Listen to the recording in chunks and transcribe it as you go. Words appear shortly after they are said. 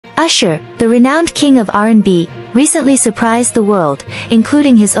Usher, the renowned king of R&B, recently surprised the world,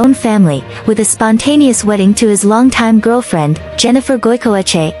 including his own family, with a spontaneous wedding to his longtime girlfriend, Jennifer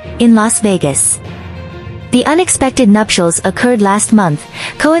Goikoetxea, in Las Vegas. The unexpected nuptials occurred last month,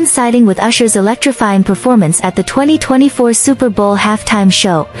 coinciding with Usher's electrifying performance at the 2024 Super Bowl halftime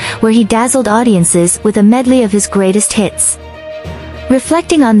show, where he dazzled audiences with a medley of his greatest hits.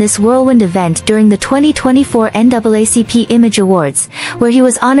 Reflecting on this whirlwind event during the 2024 NAACP Image Awards, where he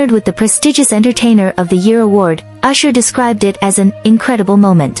was honored with the prestigious Entertainer of the Year award, Usher described it as an incredible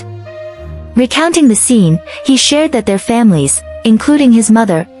moment. Recounting the scene, he shared that their families, including his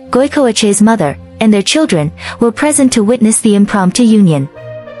mother, Goikoetxea's mother, and their children, were present to witness the impromptu union.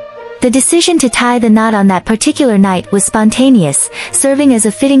 The decision to tie the knot on that particular night was spontaneous, serving as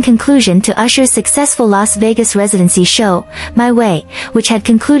a fitting conclusion to Usher's successful Las Vegas residency show, My Way, which had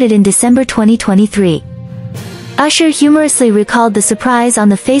concluded in December 2023. Usher humorously recalled the surprise on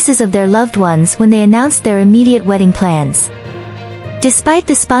the faces of their loved ones when they announced their immediate wedding plans. Despite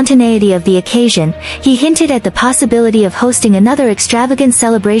the spontaneity of the occasion, he hinted at the possibility of hosting another extravagant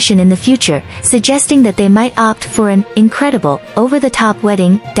celebration in the future, suggesting that they might opt for an incredible, over-the-top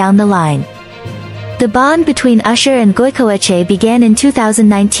wedding down the line. The bond between Usher and Goikoetxea began in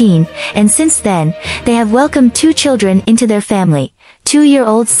 2019, and since then, they have welcomed 2 children into their family,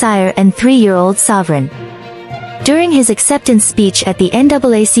 2-year-old Sire and 3-year-old Sovereign. During his acceptance speech at the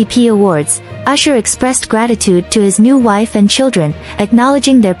NAACP Awards, Usher expressed gratitude to his new wife and children,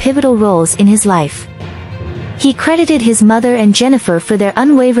 acknowledging their pivotal roles in his life. He credited his mother and Jennifer for their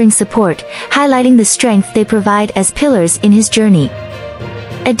unwavering support, highlighting the strength they provide as pillars in his journey.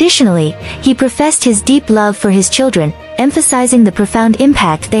 Additionally, he professed his deep love for his children, emphasizing the profound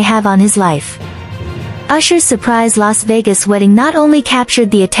impact they have on his life. Usher's surprise Las Vegas wedding not only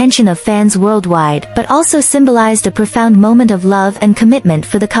captured the attention of fans worldwide but also symbolized a profound moment of love and commitment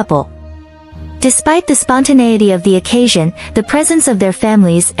for the couple. Despite the spontaneity of the occasion, the presence of their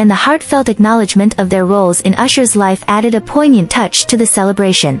families and the heartfelt acknowledgement of their roles in Usher's life added a poignant touch to the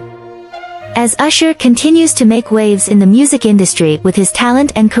celebration. As Usher continues to make waves in the music industry with his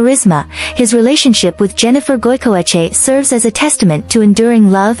talent and charisma, his relationship with Jennifer Goikoetxea serves as a testament to enduring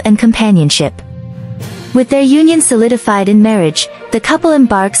love and companionship. With their union solidified in marriage, the couple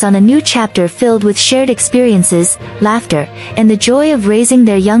embarks on a new chapter filled with shared experiences, laughter, and the joy of raising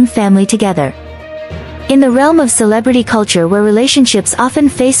their young family together. In the realm of celebrity culture where relationships often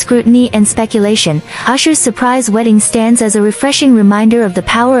face scrutiny and speculation, Usher's surprise wedding stands as a refreshing reminder of the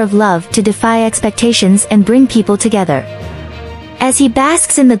power of love to defy expectations and bring people together. As he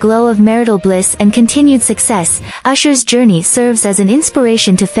basks in the glow of marital bliss and continued success, Usher's journey serves as an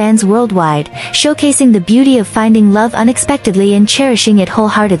inspiration to fans worldwide, showcasing the beauty of finding love unexpectedly and cherishing it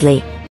wholeheartedly.